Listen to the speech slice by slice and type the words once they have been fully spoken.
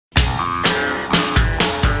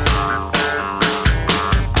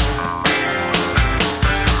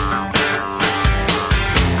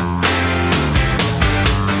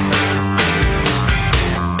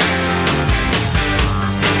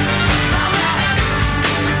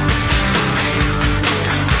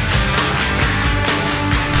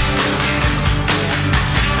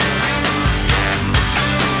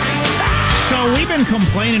been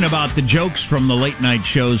complaining about the jokes from the late night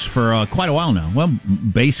shows for quite a while now. Well,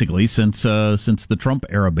 basically since the Trump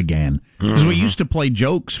era began, because we used to play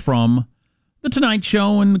jokes from the Tonight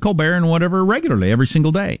Show and Colbert and whatever regularly every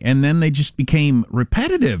single day, and then they just became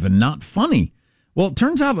repetitive and not funny. Well, it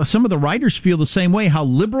turns out some of the writers feel the same way. How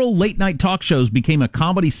liberal late night talk shows became a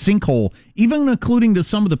comedy sinkhole, even including to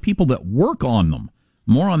some of the people that work on them.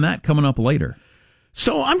 More on that coming up later.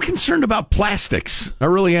 So I'm concerned about plastics. I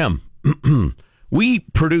really am. We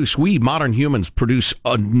modern humans produce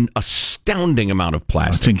an astounding amount of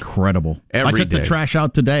plastic. That's incredible. I took the trash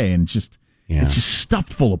out today and it's just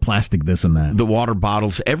stuffed full of plastic, this and that. The water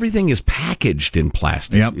bottles, everything is packaged in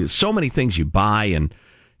plastic. Yep. So many things you buy,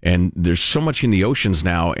 and there's so much in the oceans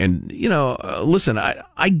now. And, listen,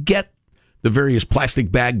 I get the various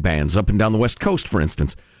plastic bag bans up and down the West Coast, for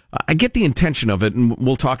instance. I get the intention of it, and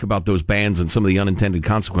we'll talk about those bans and some of the unintended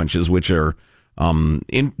consequences, which are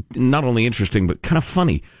not only interesting, but kind of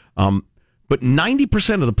funny. But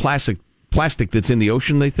 90% of the plastic that's in the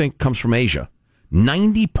ocean, they think, comes from Asia.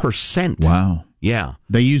 90%. Wow. Yeah.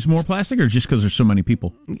 They use more plastic, or just because there's so many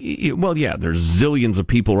people? Well, yeah, there's zillions of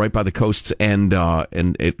people right by the coasts, and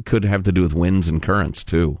it could have to do with winds and currents,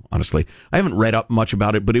 too, honestly. I haven't read up much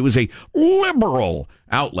about it, but it was a liberal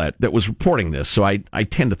outlet that was reporting this, so I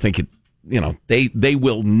tend to think they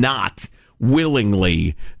will not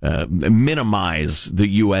willingly minimize the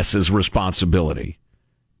U.S.'s responsibility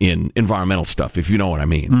in environmental stuff, if you know what I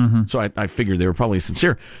mean. Mm-hmm. So I figured they were probably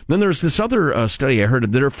sincere. Then there's this other study I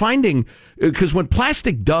heard that are finding, because when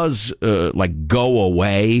plastic does go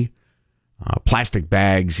away, plastic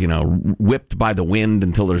bags, whipped by the wind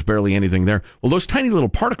until there's barely anything there, well, those tiny little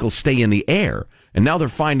particles stay in the air. And now they're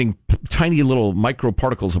finding tiny little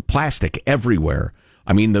microparticles of plastic everywhere.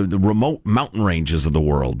 I mean, the remote mountain ranges of the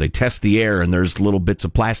world, they test the air and there's little bits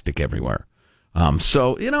of plastic everywhere. And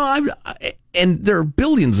there are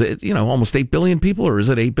billions, almost 8 billion people, or is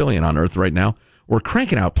it 8 billion on Earth right now? We're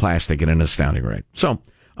cranking out plastic at an astounding rate. So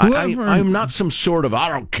I'm not some sort of I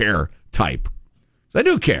don't care type. I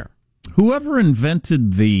do care. Whoever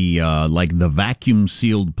invented the vacuum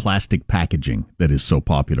sealed plastic packaging that is so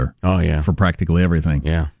popular. Oh, yeah. For practically everything.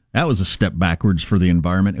 Yeah. That was a step backwards for the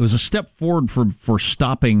environment. It was a step forward for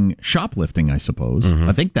stopping shoplifting, I suppose. Mm-hmm.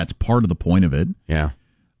 I think that's part of the point of it. Yeah.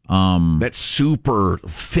 That super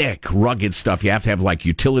thick, rugged stuff. You have to have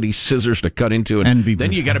utility scissors to cut into, and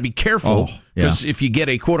then you got to be careful because if you get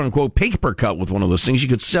a quote unquote paper cut with one of those things, you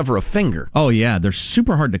could sever a finger. Oh yeah, they're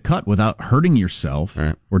super hard to cut without hurting yourself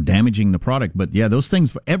or damaging the product. But yeah, those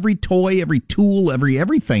things. Every toy, every tool,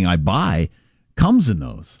 everything I buy comes in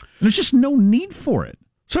those, and there's just no need for it.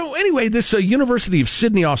 So anyway, this University of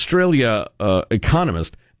Sydney, Australia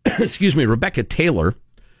economist, Rebecca Taylor.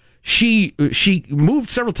 She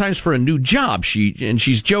moved several times for a new job.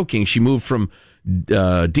 She's joking. She moved from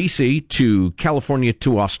D.C. to California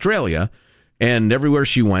to Australia, and everywhere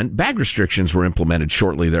she went, bag restrictions were implemented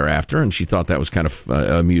shortly thereafter, and she thought that was kind of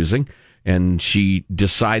amusing. And she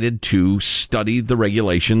decided to study the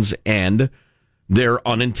regulations and their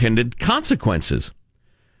unintended consequences.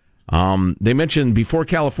 They mentioned before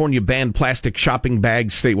California banned plastic shopping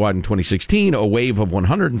bags statewide in 2016, a wave of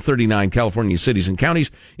 139 California cities and counties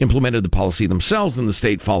implemented the policy themselves, and the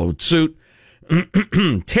state followed suit.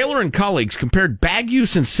 Taylor and colleagues compared bag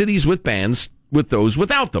use in cities with bans with those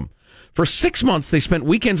without them. For 6 months, they spent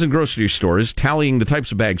weekends in grocery stores tallying the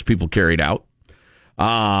types of bags people carried out.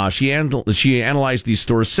 She analyzed these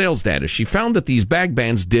stores' sales data. She found that these bag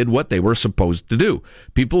bans did what they were supposed to do.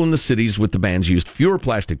 People in the cities with the bans used fewer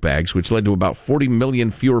plastic bags, which led to about 40 million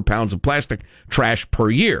fewer pounds of plastic trash per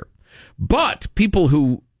year. But people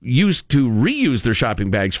who used to reuse their shopping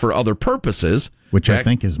bags for other purposes... Which I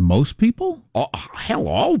think is most people?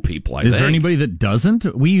 All people, I think. Is there anybody that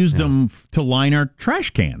doesn't? We used them to line our trash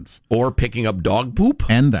cans. Or picking up dog poop.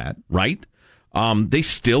 And that. Right? They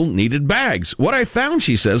still needed bags. What I found,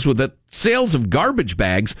 she says, was that sales of garbage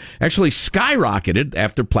bags actually skyrocketed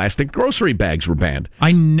after plastic grocery bags were banned.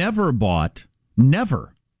 I never,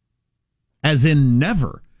 as in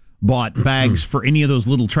never, bought bags for any of those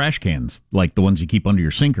little trash cans, like the ones you keep under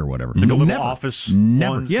your sink or whatever. The little office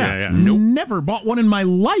ones? Yeah. Nope. Never bought one in my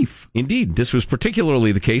life. Indeed. This was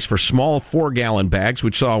particularly the case for small 4-gallon bags,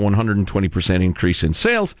 which saw a 120% increase in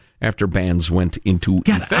sales after bans went into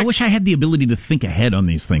effect. I wish I had the ability to think ahead on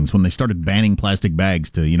these things when they started banning plastic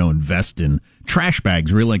bags to, invest in trash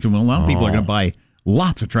bags, realizing, well, a lot of people are going to buy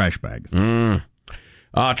lots of trash bags.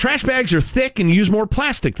 Trash bags are thick and use more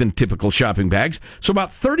plastic than typical shopping bags, so about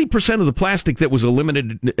 30% of the plastic that was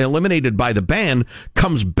eliminated by the ban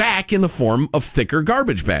comes back in the form of thicker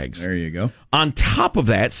garbage bags. There you go. On top of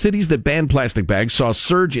that, cities that banned plastic bags saw a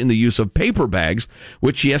surge in the use of paper bags,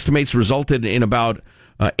 which he estimates resulted in about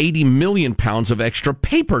 80 million pounds of extra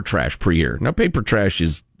paper trash per year. Now, paper trash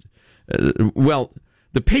is, the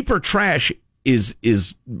paper trash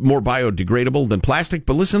is more biodegradable than plastic,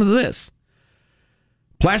 but listen to this.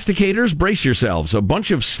 Plastic haters, brace yourselves. A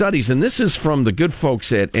bunch of studies, and this is from the good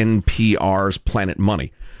folks at NPR's Planet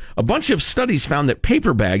Money. A bunch of studies found that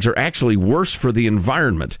paper bags are actually worse for the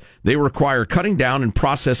environment. They require cutting down and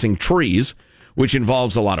processing trees, which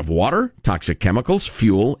involves a lot of water, toxic chemicals,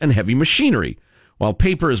 fuel, and heavy machinery. While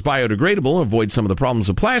paper is biodegradable and avoids some of the problems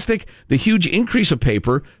of plastic, the huge increase of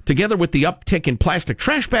paper, together with the uptick in plastic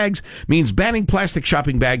trash bags, means banning plastic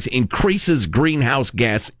shopping bags increases greenhouse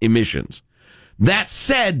gas emissions. That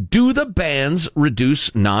said, do the bans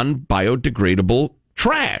reduce non-biodegradable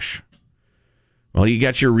trash? Well, you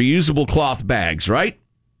got your reusable cloth bags, right?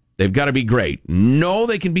 They've got to be great. No,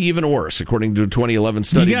 they can be even worse, according to a 2011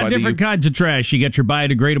 study. You got different kinds of trash. You got your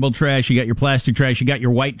biodegradable trash, you got your plastic trash, you got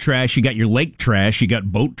your white trash, you got your lake trash, you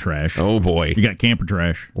got boat trash. Oh, boy. You got camper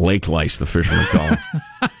trash. Lake lice, the fishermen call it.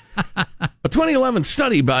 A 2011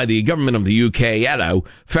 study by the government of the UK,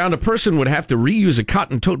 found a person would have to reuse a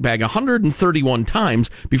cotton tote bag 131 times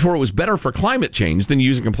before it was better for climate change than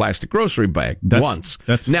using a plastic grocery bag once.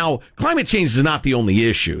 Now, climate change is not the only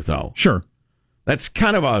issue, though. Sure. That's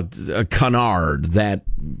kind of a canard, that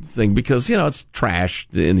thing, because, it's trash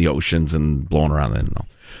in the oceans and blowing around.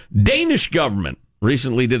 Danish government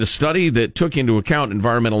recently did a study that took into account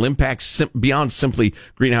environmental impacts beyond simply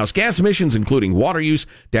greenhouse gas emissions, including water use,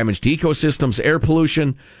 damage to ecosystems, air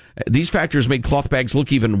pollution. These factors made cloth bags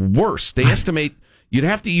look even worse. They estimate you'd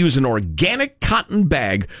have to use an organic cotton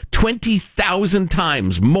bag 20,000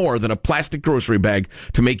 times more than a plastic grocery bag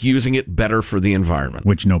to make using it better for the environment.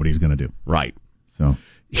 Which nobody's going to do. Right. So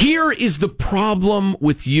here is the problem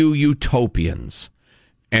with you utopians.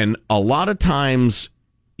 And a lot of times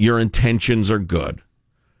your intentions are good,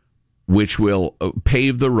 which will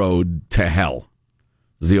pave the road to hell,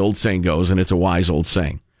 as the old saying goes, and it's a wise old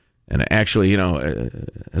saying. And actually,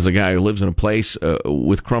 as a guy who lives in a place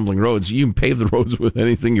with crumbling roads, you can pave the roads with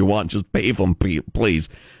anything you want. Just pave them, please.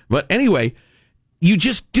 But anyway, you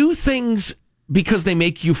just do things because they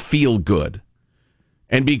make you feel good.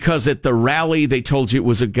 And because at the rally they told you it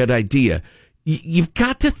was a good idea. You've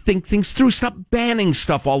got to think things through. Stop banning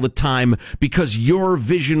stuff all the time because your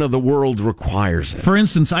vision of the world requires it. For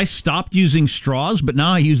instance, I stopped using straws, but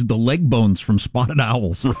now I use the leg bones from spotted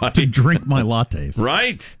owls to drink my lattes.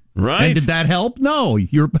 Right. And did that help? No,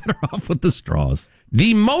 you're better off with the straws.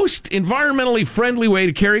 The most environmentally friendly way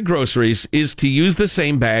to carry groceries is to use the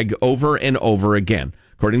same bag over and over again.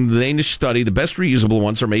 According to the Danish study, the best reusable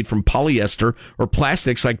ones are made from polyester or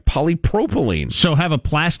plastics like polypropylene. So have a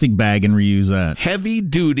plastic bag and reuse that.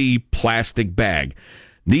 Heavy-duty plastic bag.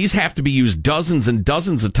 These have to be used dozens and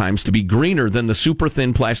dozens of times to be greener than the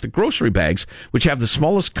super-thin plastic grocery bags, which have the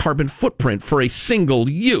smallest carbon footprint for a single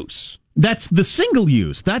use. That's the single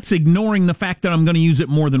use. That's ignoring the fact that I'm going to use it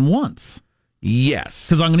more than once. Yes.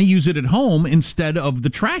 Because I'm going to use it at home instead of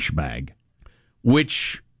the trash bag.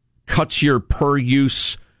 Which cuts your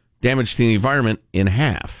per-use damage to the environment in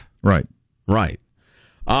half. Right.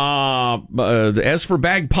 As for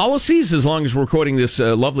bag policies, as long as we're quoting this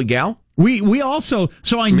lovely gal, we also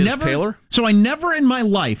Ms. Taylor? So I never in my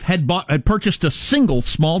life had purchased a single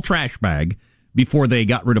small trash bag before they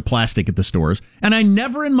got rid of plastic at the stores, and I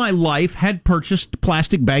never in my life had purchased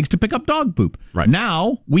plastic bags to pick up dog poop. Right.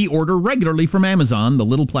 Now we order regularly from Amazon the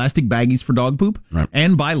little plastic baggies for dog poop,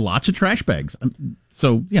 and buy lots of trash bags.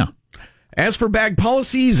 So yeah. As for bag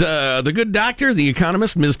policies, the good doctor, the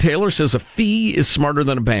economist, Ms. Taylor, says a fee is smarter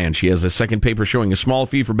than a ban. She has a second paper showing a small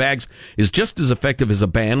fee for bags is just as effective as a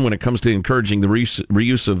ban when it comes to encouraging the use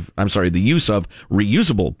of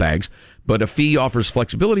reusable bags. But a fee offers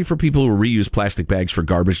flexibility for people who reuse plastic bags for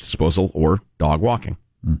garbage disposal or dog walking.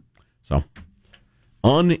 So,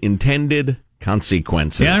 unintended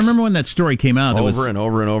consequences. Yeah, I remember when that story came out. Over and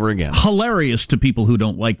over and over again. Hilarious to people who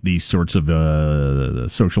don't like these sorts of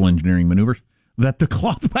social engineering maneuvers, that the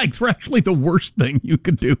cloth bags were actually the worst thing you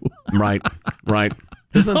could do. Right.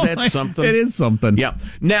 Isn't that something? It is something. Yeah.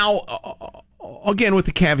 Now, again, with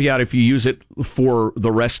the caveat, if you use it for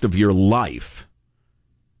the rest of your life,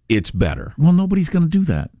 it's better. Well, nobody's going to do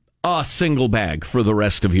that. A single bag for the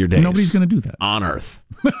rest of your days. Nobody's going to do that. On Earth.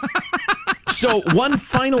 So, one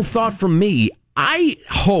final thought from me. I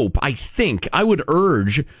think, I would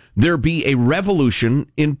urge there be a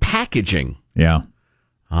revolution in packaging. Yeah.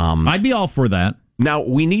 I'd be all for that. Now,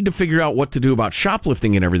 we need to figure out what to do about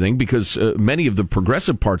shoplifting and everything, because many of the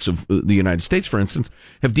progressive parts of the United States, for instance,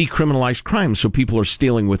 have decriminalized crime. So people are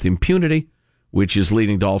stealing with impunity, which is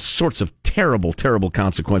leading to all sorts of terrible, terrible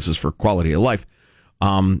consequences for quality of life.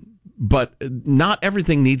 But not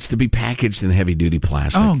everything needs to be packaged in heavy-duty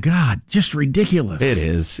plastic. Oh, God, just ridiculous. It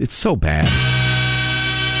is. It's so bad.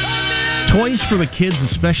 Toys for the kids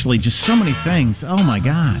especially, just so many things. Oh, my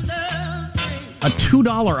God. A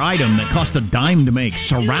 $2 item that cost a dime to make,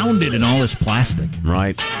 surrounded in all this plastic.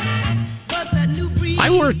 Right. I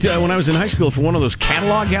worked when I was in high school for one of those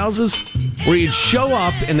catalog houses where you'd show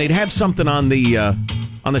up and they'd have something on the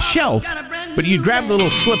shelf, but you'd grab the little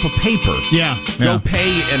slip of paper. Go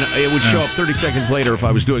pay, and it would show up 30 seconds later if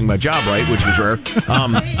I was doing my job right, which was rare.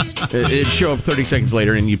 It'd show up 30 seconds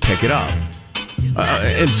later and you'd pick it up.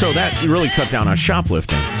 And so that really cut down on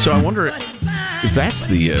shoplifting. So I wonder if that's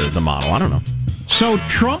the model. I don't know. So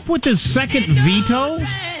Trump with his second veto?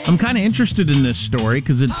 I'm kind of interested in this story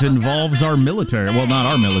because it involves our military. Well, not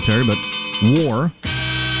our military, but war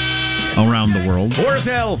around the world. War as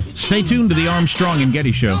hell. Stay tuned to the Armstrong and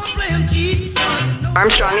Getty Show.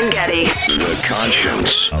 Armstrong and Getty. The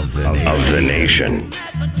conscience of the nation.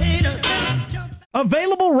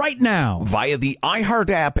 Available right now Via the iHeart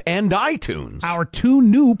app and iTunes. our 2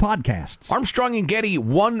 new podcasts. Armstrong and Getty,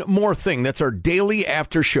 One More Thing. That's our daily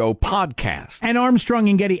after show podcast. And Armstrong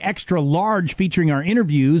and Getty Extra Large, featuring our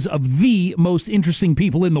interviews of the most interesting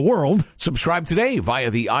people in the world. Subscribe today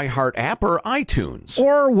via the iHeart app or iTunes.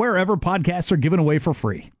 Or wherever podcasts are given away for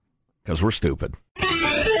free. Because we're stupid.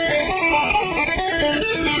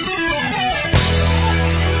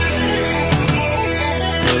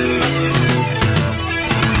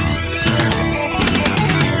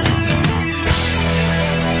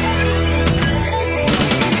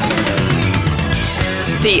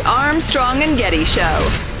 The Armstrong and Getty Show.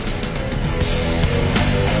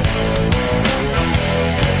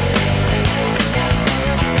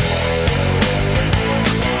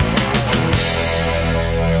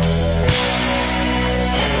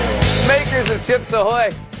 Makers of Chips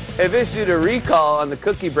Ahoy have issued a recall on the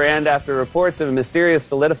cookie brand after reports of a mysterious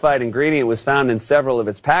solidified ingredient was found in several of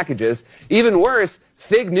its packages. Even worse,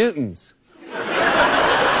 Fig Newtons.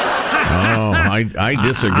 Oh, I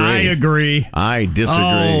disagree. I agree. I disagree.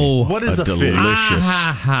 Oh, what is a fig? delicious?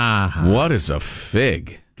 Ah, What is a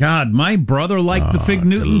fig? God, my brother liked the Fig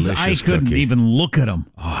Newtons. I delicious couldn't cookie. even look at them.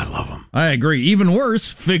 Oh, I love them. I agree. Even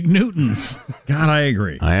worse, Fig Newtons. God, I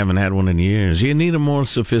agree. I haven't had one in years. You need a more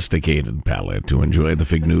sophisticated palate to enjoy the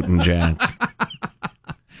Fig Newton, Jack.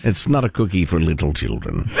 It's not a cookie for little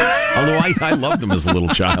children. Although I loved them as a little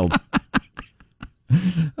child.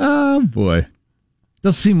 Oh, boy.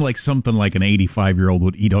 Does seem like something like an 85-year-old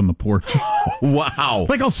would eat on the porch. Wow.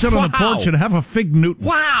 Like I'll sit on the porch and have a Fig Newton.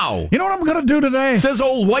 Wow. You know what I'm going to do today? Says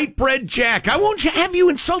old white bread Jack. I won't have you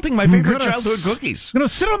insulting my favorite childhood cookies. I'm going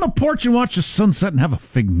to sit on the porch and watch the sunset and have a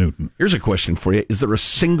Fig Newton. Here's a question for you. Is there a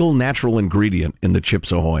single natural ingredient in the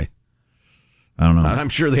Chips Ahoy? I don't know. I'm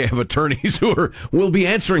sure they have attorneys who will be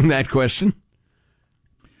answering that question.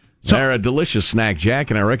 They're a delicious snack,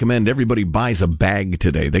 Jack, and I recommend everybody buys a bag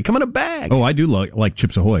today. They come in a bag. Oh, I do like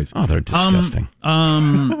Chips Ahoy's. Oh, they're disgusting.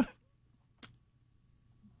 I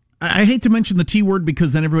hate to mention the T word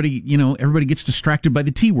because then everybody gets distracted by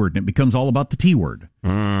the T word and it becomes all about the T word.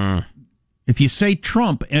 If you say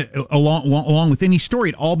Trump along with any story,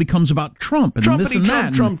 it all becomes about Trump and this and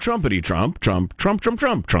that. Trumpity Trump. And it Trump,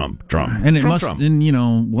 must, Trump.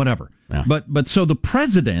 and whatever. Yeah. But so the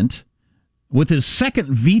president, with his second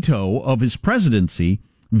veto of his presidency,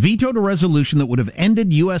 vetoed a resolution that would have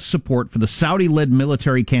ended U.S. support for the Saudi-led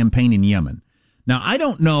military campaign in Yemen. Now, I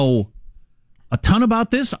don't know a ton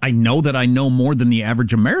about this. I know that I know more than the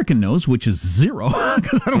average American knows, which is zero,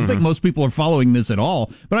 because I don't think most people are following this at all.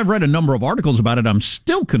 But I've read a number of articles about it. I'm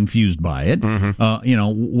still confused by it,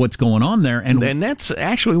 what's going on there. And that's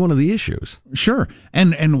actually one of the issues. Sure.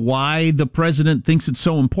 And why the president thinks it's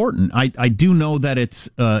so important. I do know that it's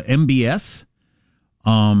MBS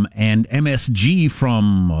and MSG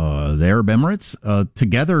from the Arab Emirates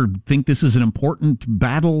together think this is an important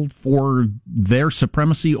battle for their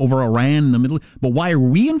supremacy over Iran in the Middle East. But why are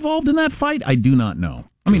we involved in that fight? I do not know.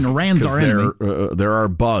 I mean, Iran's our enemy. There are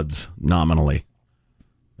buds, nominally.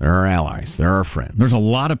 There are allies. There are friends. There's a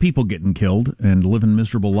lot of people getting killed and living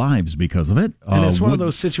miserable lives because of it. And it's one of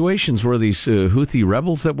those situations where these Houthi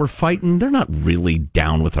rebels that we're fighting, they're not really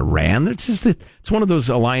down with Iran. It's one of those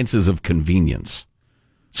alliances of convenience.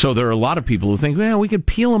 So there are a lot of people who think, well, we could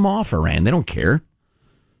peel them off Iran. They don't care.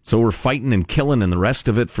 So we're fighting and killing and the rest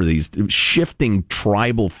of it for these shifting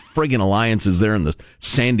tribal friggin' alliances there in the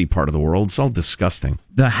sandy part of the world. It's all disgusting.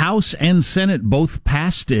 The House and Senate both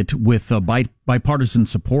passed it with bipartisan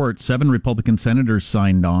support. 7 Republican senators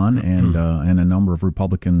signed on and a number of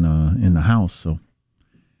Republican in the House. So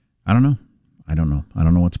I don't know. I don't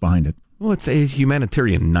know what's behind it. Well, it's a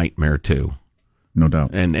humanitarian nightmare, too. No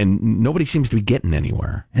doubt. And nobody seems to be getting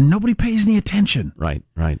anywhere. And nobody pays any attention. Right.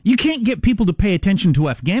 You can't get people to pay attention to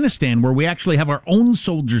Afghanistan, where we actually have our own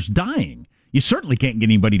soldiers dying. You certainly can't get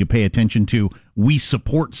anybody to pay attention to we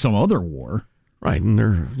support some other war. Right, and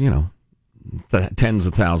there are, tens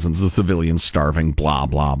of thousands of civilians starving, blah,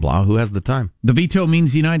 blah, blah. Who has the time? The veto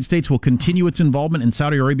means the United States will continue its involvement in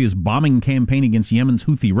Saudi Arabia's bombing campaign against Yemen's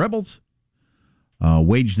Houthi rebels,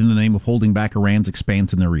 waged in the name of holding back Iran's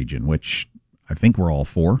expanse in the region, which I think we're all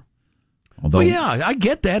for. Although, well, yeah, I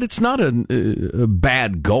get that. It's not a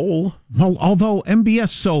bad goal. Well, although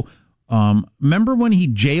MBS, remember when he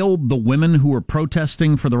jailed the women who were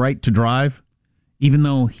protesting for the right to drive, even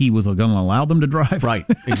though he was going to allow them to drive? Right,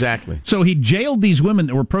 exactly. So he jailed these women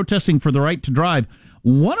that were protesting for the right to drive.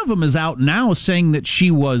 One of them is out now saying that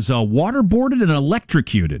she was waterboarded and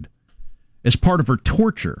electrocuted as part of her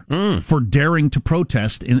torture for daring to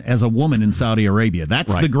protest as a woman in Saudi Arabia.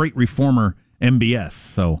 That's right. The great reformer MBS.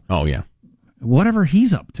 So, oh yeah, wwhatever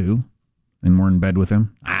he's up to, and we're in bed with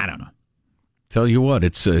him. I don't know. Tell you what,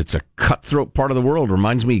 it's a cutthroat part of the world.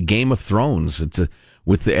 Reminds me of Game of Thrones. It's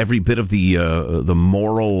with every bit of the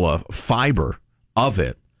moral fiber of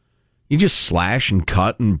it. You just slash and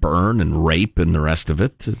cut and burn and rape and the rest of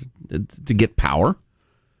it to get power.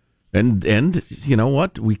 And you know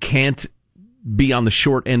what? We can't be on the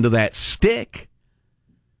short end of that stick.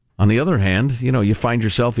 On the other hand, you find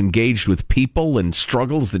yourself engaged with people and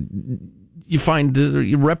struggles that you find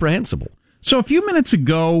reprehensible. So a few minutes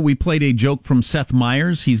ago, we played a joke from Seth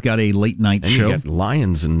Meyers. He's got a late-night show. You got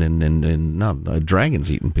lions and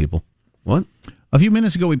dragons eating people. What? A few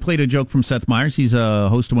minutes ago, we played a joke from Seth Meyers. He's a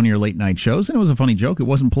host of one of your late-night shows, and it was a funny joke. It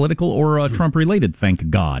wasn't political or Trump-related, thank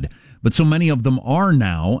God. But so many of them are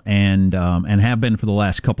now and have been for the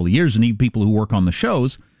last couple of years, and even people who work on the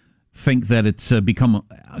shows think that it's become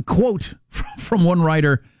a quote from one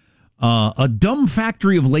writer, a dumb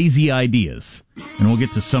factory of lazy ideas. And we'll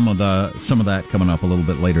get to some of that coming up a little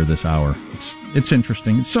bit later this hour. It's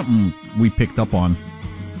interesting. It's something we picked up on.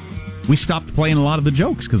 We stopped playing a lot of the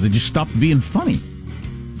jokes because they just stopped being funny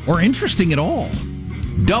or interesting at all.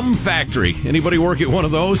 Dumb factory. Anybody work at one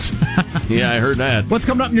of those? Yeah, I heard that. What's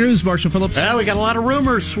coming up in your news, Marshall Phillips? Well, we got a lot of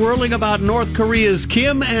rumors swirling about North Korea's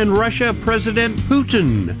Kim and Russia President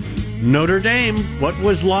Putin. Notre Dame, what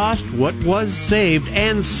was lost, what was saved,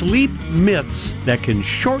 and sleep myths that can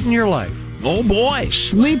shorten your life. Oh, boy.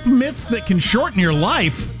 Sleep myths that can shorten your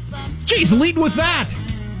life? Jeez, lead with that.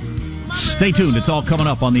 Stay tuned. It's all coming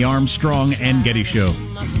up on the Armstrong and Getty Show.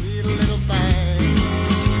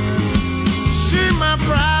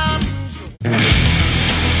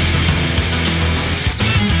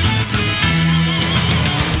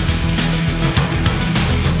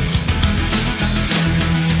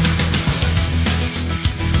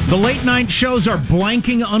 The late-night shows are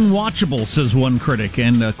blanking unwatchable, says one critic,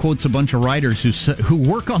 and quotes a bunch of writers who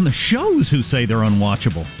work on the shows who say they're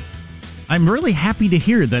unwatchable. I'm really happy to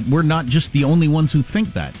hear that we're not just the only ones who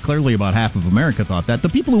think that. Clearly about half of America thought that. The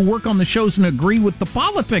people who work on the shows and agree with the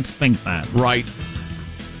politics think that. Right.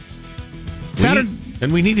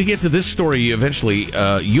 We need to get to this story eventually.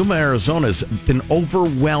 Yuma, Arizona has been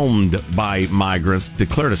overwhelmed by migrants,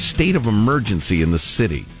 declared a state of emergency in the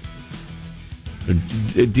city.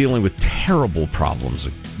 Dealing with terrible problems,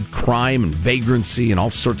 crime and vagrancy and all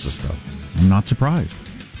sorts of stuff. I'm not surprised.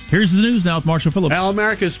 Here's the news now with Marshall Phillips. Al,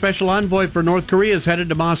 America's special envoy for North Korea is headed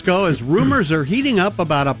to Moscow as rumors are heating up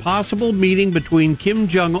about a possible meeting between Kim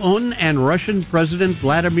Jong-un and Russian President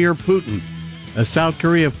Vladimir Putin. A South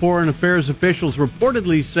Korea foreign affairs officials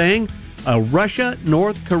reportedly saying a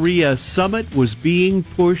Russia-North Korea summit was being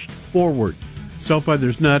pushed forward. So far,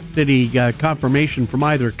 there's not any confirmation from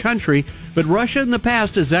either country, but Russia in the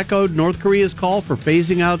past has echoed North Korea's call for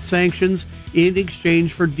phasing out sanctions in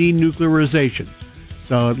exchange for denuclearization.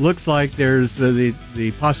 So it looks like there's the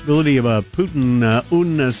possibility of a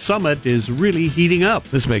Putin-UN summit is really heating up.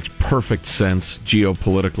 This makes perfect sense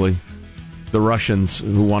geopolitically. The Russians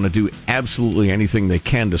who want to do absolutely anything they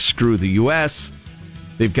can to screw the U.S.,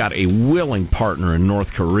 they've got a willing partner in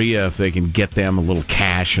North Korea if they can get them a little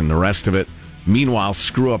cash and the rest of it. Meanwhile,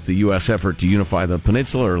 screw up the U.S. effort to unify the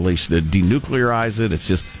peninsula, or at least to denuclearize it.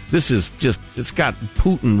 It's got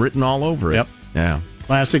Putin written all over it. Yep. Yeah.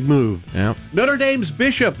 Classic move. Yeah. Notre Dame's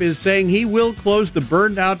bishop is saying he will close the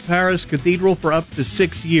burned-out Paris Cathedral for up to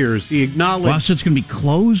 6 years. He acknowledged... Wow, so it's going to be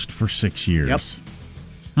closed for 6 years. Yep.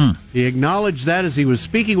 He acknowledged that as he was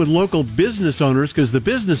speaking with local business owners, because the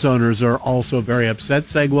business owners are also very upset,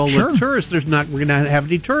 saying, well, Sure. with tourists, we're going to have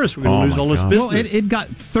any tourists. We're going to lose all this business. Well, it got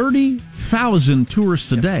 30,000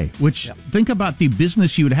 tourists a day, which, think about the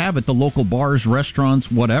business you would have at the local bars,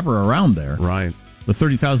 restaurants, whatever around there. Right. The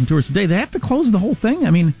 30,000 tourists a day. They have to close the whole thing.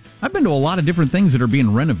 I mean, I've been to a lot of different things that are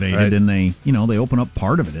being renovated, Right. and they open up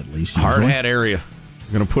part of it at least. Hard usually. hat area.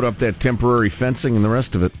 We're going to put up that temporary fencing and the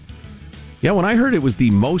rest of it. Yeah, when I heard it was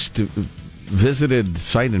the most visited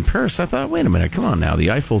site in Paris, I thought, wait a minute, come on now,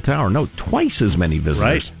 the Eiffel Tower. No, twice as many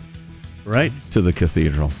visitors Right. to the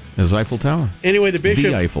cathedral as Eiffel Tower. Anyway, the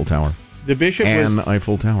The Eiffel Tower. bishop And was...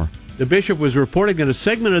 Eiffel Tower. The bishop was reporting that a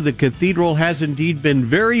segment of the cathedral has indeed been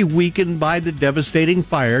very weakened by the devastating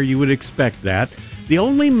fire. You would expect that. The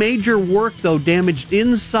only major work, though, damaged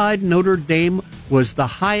inside Notre Dame was the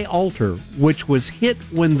high altar, which was hit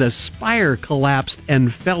when the spire collapsed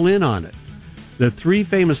and fell in on it. The 3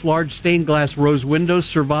 famous large stained glass rose windows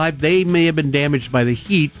survived. They may have been damaged by the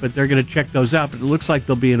heat, but they're going to check those out. But it looks like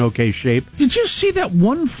they'll be in okay shape. Did you see that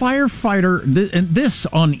one firefighter, and this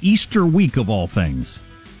on Easter week of all things?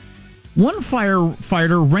 One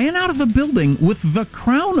firefighter ran out of the building with the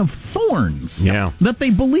crown of thorns. Yeah. That they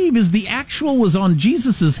believe is the actual was on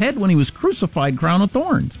Jesus' head when he was crucified, crown of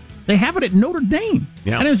thorns. They have it at Notre Dame.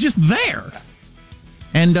 Yeah. And it was just there.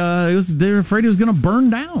 And they're afraid it was going to burn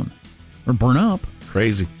down or burn up.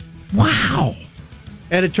 Crazy. Wow.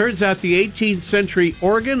 And it turns out the 18th century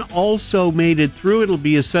organ also made it through. It'll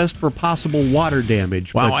be assessed for possible water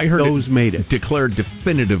damage. Wow, but I heard those made it. declared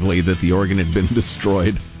definitively that the organ had been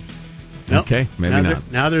destroyed. Nope. Okay, maybe now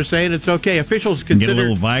not. Now they're saying it's okay. Officials Get a consider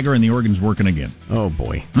little Viagra and the organ's working again. Oh,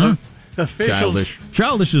 boy. officials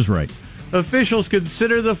Childish is right. Officials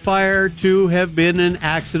consider the fire to have been an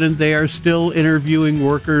accident. They are still interviewing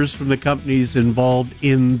workers from the companies involved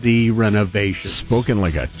in the renovation. Spoken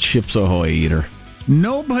like a Chips Ahoy eater.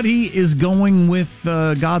 Nobody is going with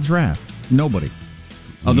God's wrath. Nobody.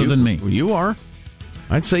 Other than me. You are.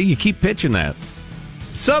 I'd say you keep pitching that.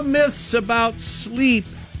 Some myths about sleep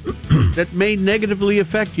that may negatively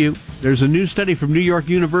affect you. There's a new study from New York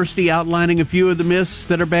University outlining a few of the myths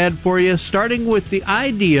that are bad for you, starting with the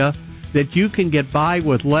idea that you can get by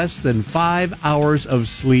with less than 5 hours of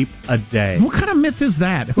sleep a day. What kind of myth is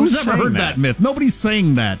that? Who's ever saying heard that myth? Nobody's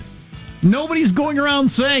saying that. Nobody's going around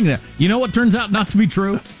saying that. You know what turns out not to be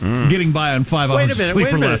true? Getting by on 5 hours of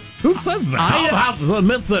sleep or less. Who says that? How about the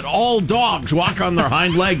myth that all dogs walk on their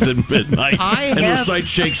hind legs at midnight and recite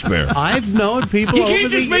Shakespeare? I've known people You over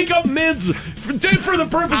can't just the make up myths for the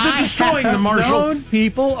purpose of destroying them, I've Marshall. known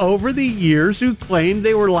people over the years who claimed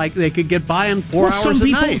they were like they could get by in 4 hours a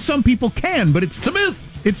night. Some people can, but it's a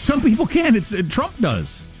myth. It's some people can. Trump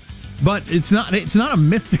does, but it's not a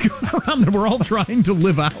myth that goes around that we're all trying to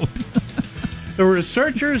live out. The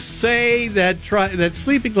researchers say that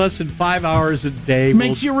sleeping less than 5 hours a day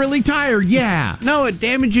Makes you really tired. Yeah. No, it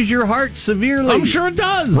damages your heart severely. I'm sure it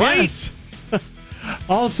does. Right. Yes.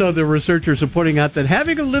 Also, the researchers are pointing out that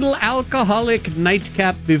having a little alcoholic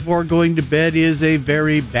nightcap before going to bed is a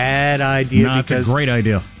very bad idea. No, it's a great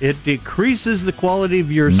idea. It decreases the quality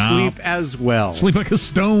of your sleep as well. Sleep like a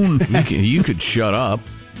stone. You could shut up.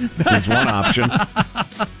 Is one option.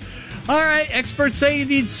 All right, experts say you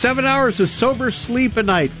need 7 hours of sober sleep a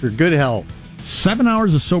night for good health. 7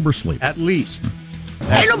 hours of sober sleep. At least.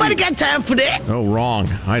 Ain't nobody got time for that. Oh, wrong.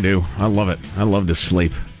 I do. I love it. I love to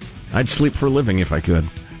sleep. I'd sleep for a living if I could.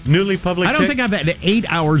 Newly public. I don't think I've had 8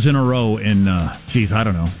 hours in a row in, I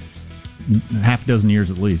don't know, half a dozen years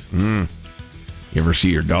at least. You ever see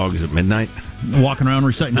your dogs at midnight? Walking around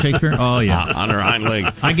reciting Shakespeare? Oh, yeah. On their hind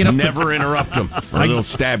leg. I get up Never interrupt them, or they'll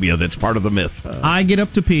stab you. That's part of the myth. I get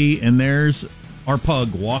up to pee, and there's our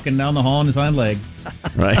pug walking down the hall on his hind leg.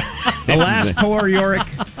 Right. Alas, poor Yorick.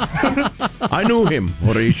 I knew him,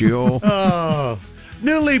 Horatio.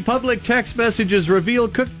 Newly public text messages reveal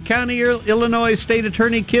Cook County, Illinois State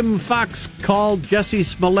Attorney Kim Fox called Jesse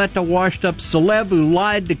Smollett a washed-up celeb who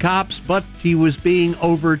lied to cops, but he was being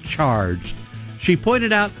overcharged. She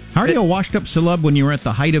pointed out... How are you a washed-up celeb when you were at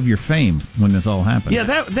the height of your fame when this all happened?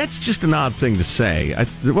 Yeah, that's just an odd thing to say.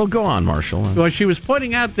 Well, go on, Marshall. Well, she was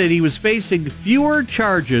pointing out that he was facing fewer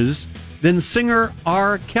charges than singer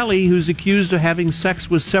R. Kelly, who's accused of having sex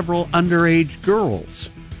with several underage girls.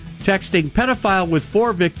 Texting pedophile with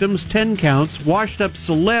 4 victims, 10 counts. Washed-up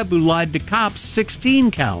celeb who lied to cops, 16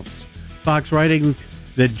 counts. Fox writing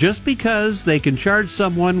that just because they can charge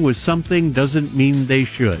someone with something doesn't mean they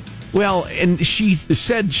should. Well, and she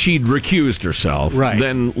said she'd recused herself. Right.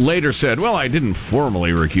 Then later said, well, I didn't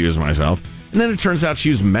formally recuse myself. And then it turns out she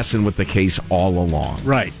was messing with the case all along.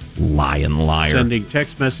 Right. Lying liar. Sending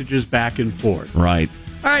text messages back and forth. Right.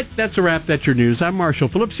 All right, that's a wrap. That's your news. I'm Marshall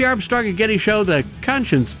Phillips, the Armstrong and Getty Show, the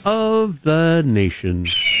conscience of the nation.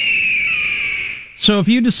 So if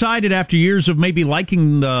you decided after years of maybe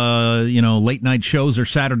liking the, late night shows or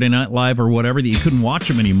Saturday Night Live or whatever that you couldn't watch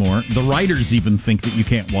them anymore, the writers even think that you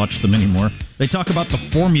can't watch them anymore. They talk about the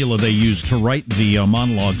formula they use to write the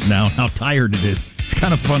monologues now, how tired it is. It's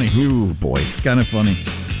kind of funny. Ooh, boy. It's kind of funny.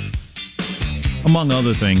 Among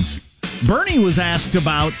other things. Bernie was asked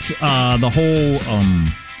about the whole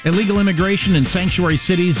illegal immigration in sanctuary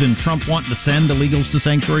cities and Trump wanting to send illegals to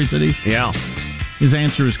sanctuary cities. Yeah. His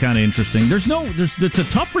answer is kind of interesting. It's a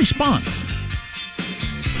tough response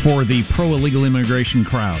for the pro-illegal immigration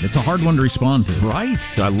crowd. It's a hard one to respond to.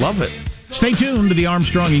 Right. I love it. Stay tuned to the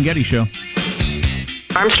Armstrong and Getty Show.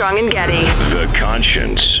 Armstrong and Getty. The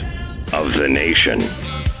conscience of the nation.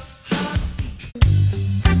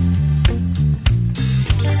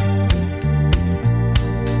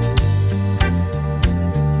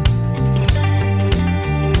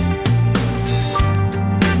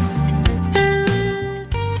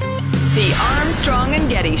 The Armstrong and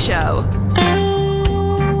Getty Show.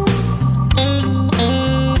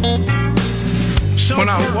 When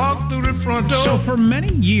I walk through the front door. So for many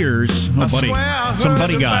years, some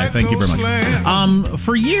buddy guy, thank you very much.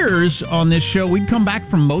 For years on this show, we'd come back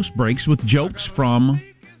from most breaks with jokes from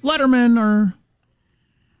Letterman or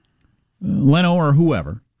Leno or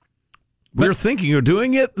whoever. We were thinking of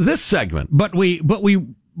doing it this segment. But we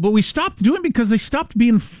stopped doing it because they stopped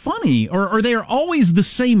being funny, or they are always the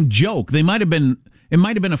same joke. It might have been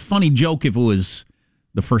a funny joke if it was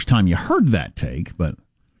the first time you heard that take, but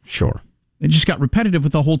sure. It just got repetitive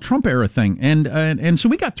with the whole Trump era thing, and so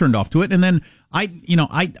we got turned off to it. And then I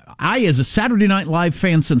as a Saturday Night Live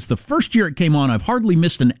fan since the first year it came on, I've hardly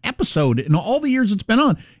missed an episode in all the years it's been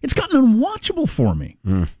on. It's gotten unwatchable for me.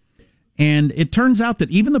 And it turns out that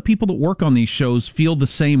even the people that work on these shows feel the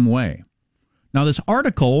same way. Now, this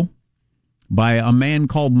article by a man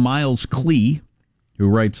called Miles Klee, who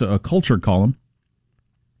writes a culture column,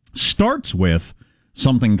 starts with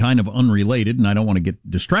something kind of unrelated, and I don't want to get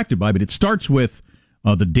distracted by, but it starts with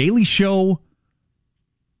the Daily Show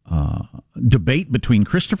debate between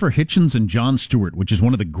Christopher Hitchens and Jon Stewart, which is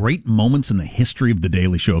one of the great moments in the history of the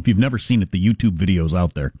Daily Show. If you've never seen it, the YouTube video's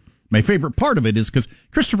out there. My favorite part of it is because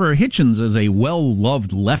Christopher Hitchens, as a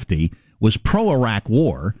well-loved lefty, was pro-Iraq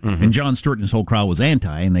war, and Jon Stewart and his whole crowd was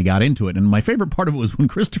anti, and they got into it. And my favorite part of it was when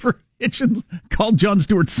Christopher Hitchens called Jon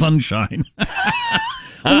Stewart Sunshine.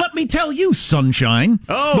 Well, let me tell you, Sunshine,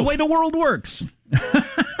 the way the world works.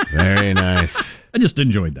 Very nice. I just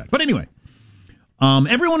enjoyed that. But anyway,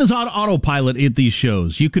 everyone is on autopilot at these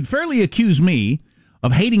shows. You could fairly accuse me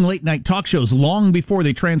of hating late-night talk shows long before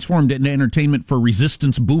they transformed into entertainment for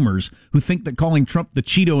resistance boomers who think that calling Trump the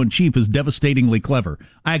Cheeto-in-Chief is devastatingly clever.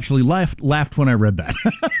 I actually laughed when I read that.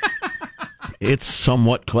 It's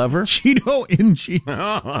somewhat clever. Cheeto-in-Chief.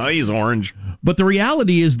 Oh, he's orange. But the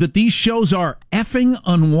reality is that these shows are effing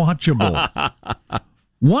unwatchable.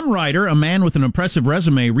 One writer, a man with an impressive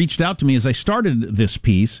resume, reached out to me as I started this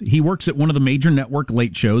piece. He works at one of the major network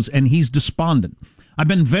late shows, and he's despondent. I've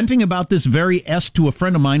been venting about this very S to a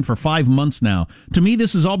friend of mine for 5 months now. To me,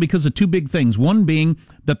 this is all because of two big things. One being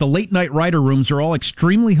that the late-night writer rooms are all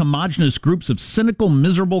extremely homogenous groups of cynical,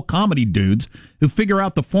 miserable comedy dudes who figure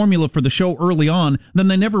out the formula for the show early on, then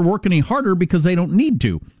they never work any harder because they don't need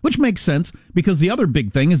to. Which makes sense, because the other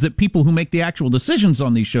big thing is that people who make the actual decisions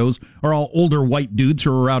on these shows are all older white dudes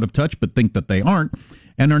who are out of touch but think that they aren't,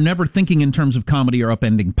 and are never thinking in terms of comedy or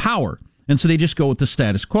upending power. And so they just go with the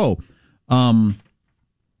status quo.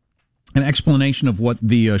 An explanation of what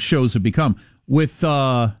the shows have become. With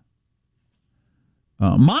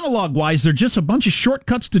monologue-wise, they're just a bunch of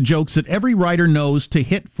shortcuts to jokes that every writer knows to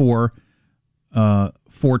hit for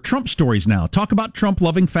Trump stories now. Talk about Trump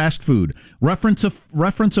loving fast food. Reference a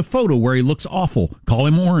photo where he looks awful. Call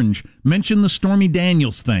him orange. Mention the Stormy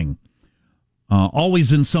Daniels thing.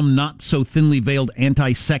 Always in some not-so-thinly veiled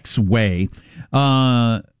anti-sex way.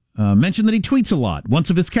 Mention that he tweets a lot.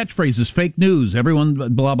 Once of his catchphrases, fake news, everyone,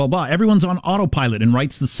 blah, blah, blah. Everyone's on autopilot and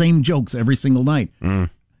writes the same jokes every single night.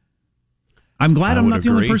 I'm glad I'm not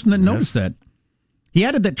the only person that noticed that. He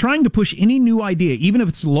added that trying to push any new idea, even if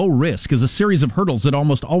it's low risk, is a series of hurdles that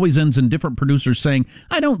almost always ends in different producers saying,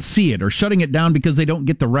 I don't see it, or shutting it down because they don't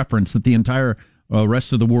get the reference that the entire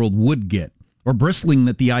rest of the world would get, or bristling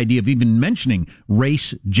at the idea of even mentioning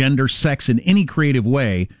race, gender, sex in any creative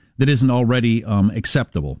way that isn't already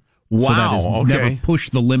acceptable. So that Wow, has okay. never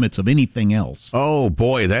pushed the limits of anything else. Oh,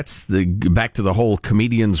 boy, that's back to the whole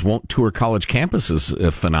comedians won't tour college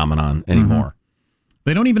campuses phenomenon anymore.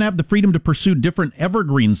 They don't even have the freedom to pursue different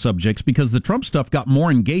evergreen subjects because the Trump stuff got more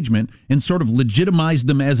engagement and sort of legitimized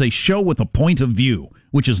them as a show with a point of view,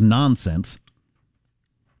 which is nonsense.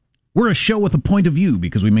 We're a show with a point of view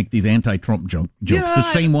because we make these anti-Trump jokes, the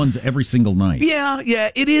same ones every single night. Yeah,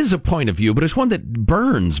 it is a point of view, but it's one that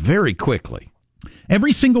burns very quickly.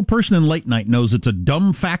 Every single person in late night knows it's a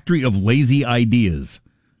dumb factory of lazy ideas,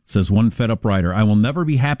 says one fed-up writer. I will never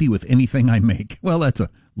be happy with anything I make. Well, that's a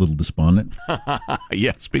little despondent.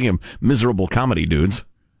 Yeah, speaking of miserable comedy dudes.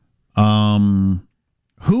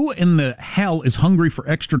 Who in the hell is hungry for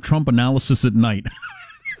extra Trump analysis at night?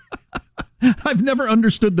 I've never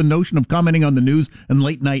understood the notion of commenting on the news and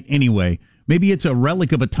late night anyway. Maybe it's a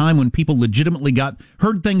relic of a time when people legitimately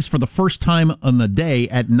heard things for the first time on the day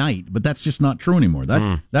at night, but that's just not true anymore.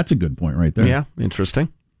 That's a good point right there. Yeah,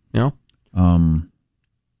 interesting. I don't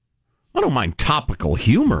mind topical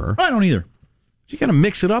humor. I don't either. You got to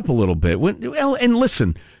mix it up a little bit. And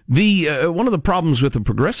listen, one of the problems with the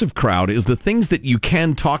progressive crowd is the things that you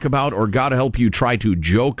can talk about or God help you try to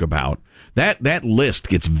joke about. That list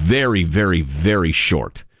gets very, very, very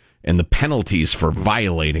short, and the penalties for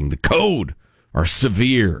violating the code are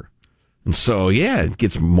severe. And so, yeah, it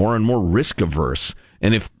gets more and more risk averse.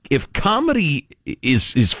 And if comedy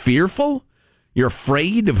is fearful, you're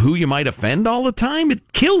afraid of who you might offend all the time,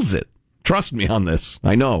 it kills it. Trust me on this.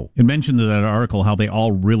 I know. It mentioned in that article how they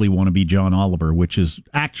all really want to be John Oliver, which is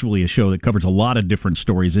actually a show that covers a lot of different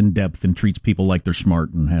stories in depth and treats people like they're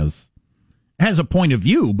smart and has a point of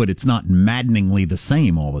view, but it's not maddeningly the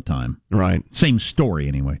same all the time. Right. Same story,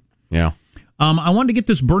 anyway. Yeah. I wanted to get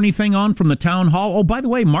this Bernie thing on from the town hall. Oh, by the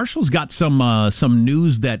way, Marshall's got some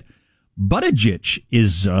news that Buttigieg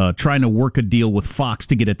is trying to work a deal with Fox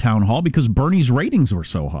to get a town hall because Bernie's ratings were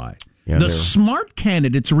so high. Yeah, the smart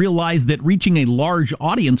candidates realize that reaching a large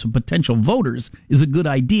audience of potential voters is a good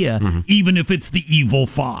idea, even if it's the evil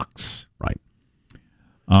Fox. Right.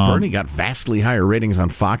 Bernie got vastly higher ratings on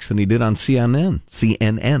Fox than he did on CNN.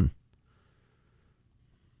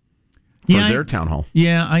 For their town hall.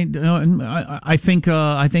 Yeah, I think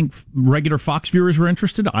regular Fox viewers were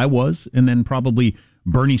interested. I was, and then probably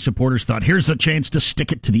Bernie supporters thought, here's a chance to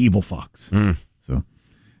stick it to the evil Fox. So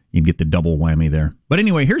you'd get the double whammy there. But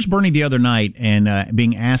anyway, here's Bernie the other night and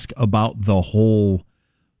being asked about the whole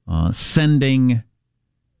sending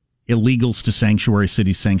illegals to sanctuary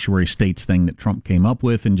cities, sanctuary states thing that Trump came up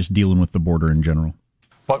with and just dealing with the border in general.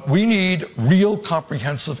 But we need real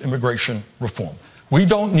comprehensive immigration reform. We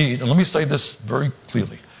don't need, and let me say this very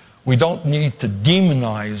clearly, we don't need to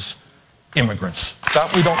demonize immigrants.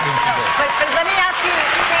 That we don't need to do. But let me ask you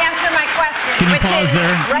to answer my question. Can you pause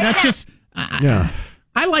there? Right That's now, just... yeah.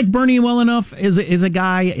 I like Bernie well enough as a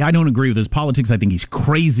guy. I don't agree with his politics. I think he's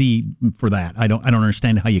crazy for that. I don't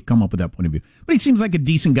understand how you come up with that point of view. But he seems like a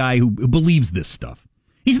decent guy who believes this stuff.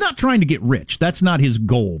 He's not trying to get rich. That's not his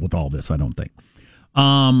goal with all this, I don't think.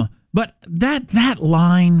 But that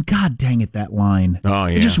line, God dang it, that line. Oh,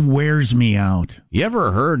 yeah. It just wears me out. You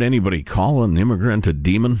ever heard anybody call an immigrant a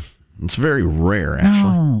demon? It's very rare,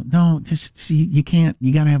 actually. No, just see, you can't.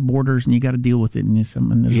 You got to have borders, and you got to deal with it, and there's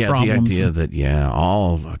problems. The idea that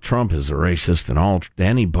all Trump is a racist, and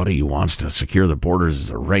anybody who wants to secure the borders is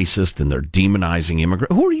a racist, and they're demonizing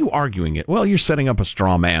immigrants. Who are you arguing it? Well, you're setting up a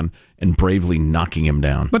straw man and bravely knocking him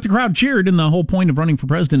down. But the crowd cheered, and the whole point of running for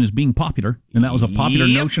president is being popular, and that was a popular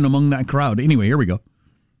notion among that crowd. Anyway, here we go.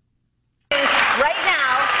 Right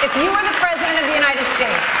now, if you were the president of the United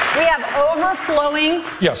States, we have overflowing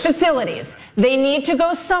facilities. They need to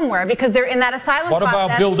go somewhere because they're in that asylum process.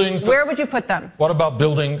 About building? Where would you put them? What about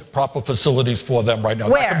building proper facilities for them right now?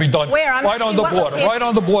 Where? That can be done right on the border. Right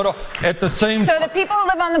on the border at the same time. So the people who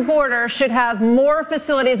live on the border should have more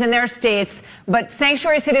facilities in their states, but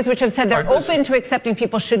sanctuary cities which have said they're open to accepting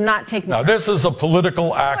people should not take more. Now, this is a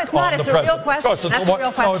political act on the president. It's a real question. That's a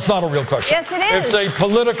real question. No, it's not a real question. Yes, it is. It's a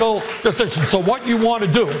political decision. So what you want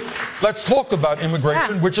to do, let's talk about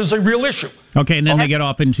immigration, which is a real issue. Okay, and then they get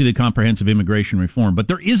off into the comprehensive immigration reform. But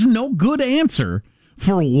there is no good answer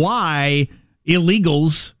for why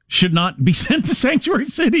illegals should not be sent to sanctuary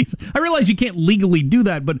cities. I realize you can't legally do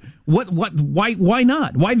that, but why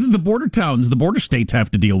not? Why do the border towns, the border states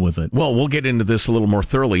have to deal with it? Well, we'll get into this a little more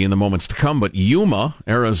thoroughly in the moments to come, but Yuma,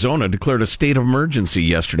 Arizona, declared a state of emergency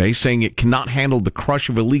yesterday, saying it cannot handle the crush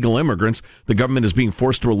of illegal immigrants the government is being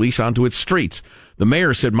forced to release onto its streets. The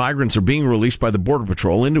mayor said migrants are being released by the Border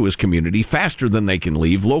Patrol into his community faster than they can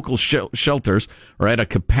leave. Local shelters are at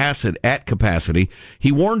capacity.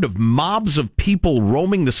 He warned of mobs of people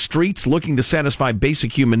roaming the streets looking to satisfy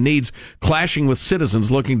basic human needs, clashing with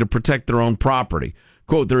citizens looking to protect their own property.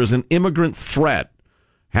 Quote, there is an immigrant threat.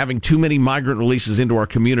 Having too many migrant releases into our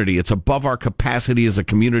community, it's above our capacity as a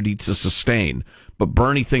community to sustain. But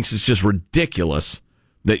Bernie thinks it's just ridiculous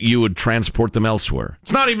that you would transport them elsewhere.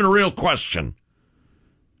 It's not even a real question.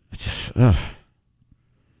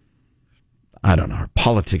 I don't know. Our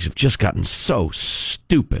politics have just gotten so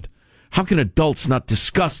stupid. How can adults not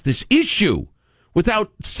discuss this issue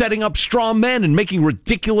without setting up straw men and making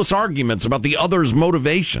ridiculous arguments about the other's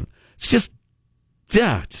motivation? It's just,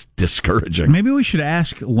 it's discouraging. Maybe we should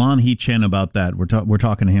ask Lan He-chen about that. We're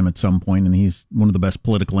talking to him at some point, and he's one of the best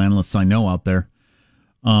political analysts I know out there.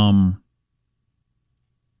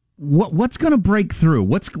 What's going to break through?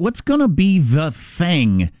 What's going to be the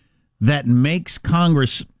thing that makes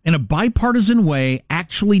Congress, in a bipartisan way,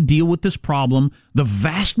 actually deal with this problem? The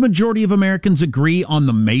vast majority of Americans agree on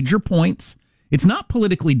the major points. It's not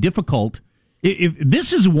politically difficult. If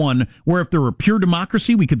this is one where if there were pure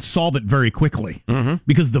democracy, we could solve it very quickly. Mm-hmm.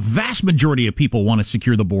 Because the vast majority of people want to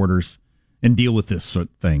secure the borders and deal with this sort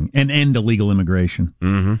of thing and end illegal immigration.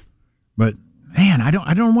 Mm-hmm. But, man, I don't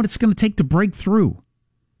know what it's going to take to break through.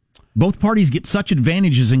 Both parties get such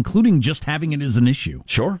advantages, including just having it as an issue.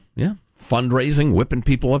 Sure, yeah. Fundraising, whipping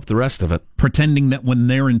people up, the rest of it. Pretending that when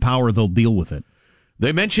they're in power, they'll deal with it.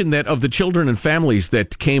 They mentioned that of the children and families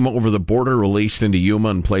that came over the border, released into Yuma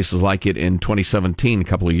and places like it in 2017, a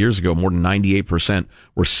couple of years ago, more than 98%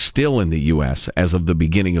 were still in the U.S. as of the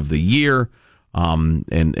beginning of the year. And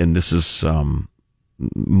this is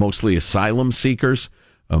mostly asylum seekers.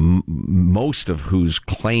 Most of whose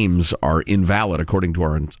claims are invalid according to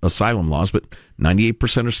our asylum laws, but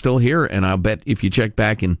 98% are still here. And I'll bet if you check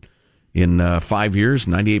back in 5 years,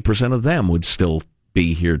 98% of them would still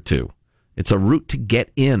be here too. It's a route to get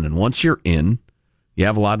in, and once you're in, you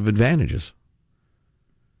have a lot of advantages.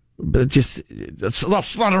 But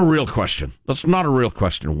that's not a real question. That's not a real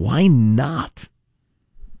question. Why not?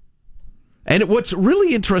 And what's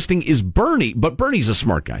really interesting is Bernie, but Bernie's a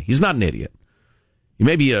smart guy. He's not an idiot. He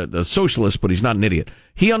may be a socialist, but he's not an idiot.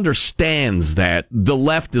 He understands that the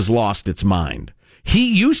left has lost its mind.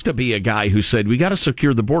 He used to be a guy who said, we got to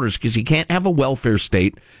secure the borders because you can't have a welfare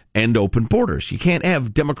state and open borders. You can't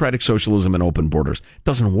have democratic socialism and open borders. It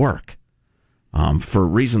doesn't work. For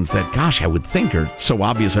reasons that, gosh, I would think are so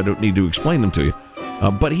obvious I don't need to explain them to you.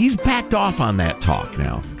 But he's backed off on that talk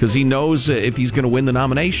now because he knows if he's going to win the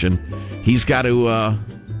nomination, he's got to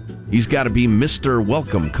be Mr.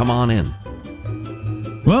 Welcome. Come on in.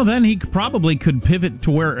 Well, then he probably could pivot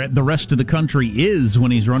to where the rest of the country is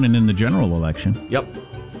when he's running in the general election. Yep.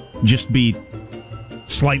 Just be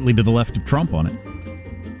slightly to the left of Trump on it,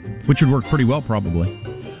 which would work pretty well, probably.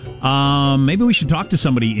 Maybe we should talk to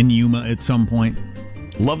somebody in Yuma at some point.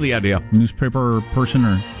 Love the idea. Newspaper person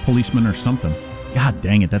or policeman or something. God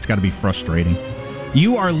dang it, that's got to be frustrating.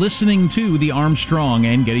 You are listening to the Armstrong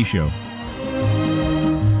and Getty Show.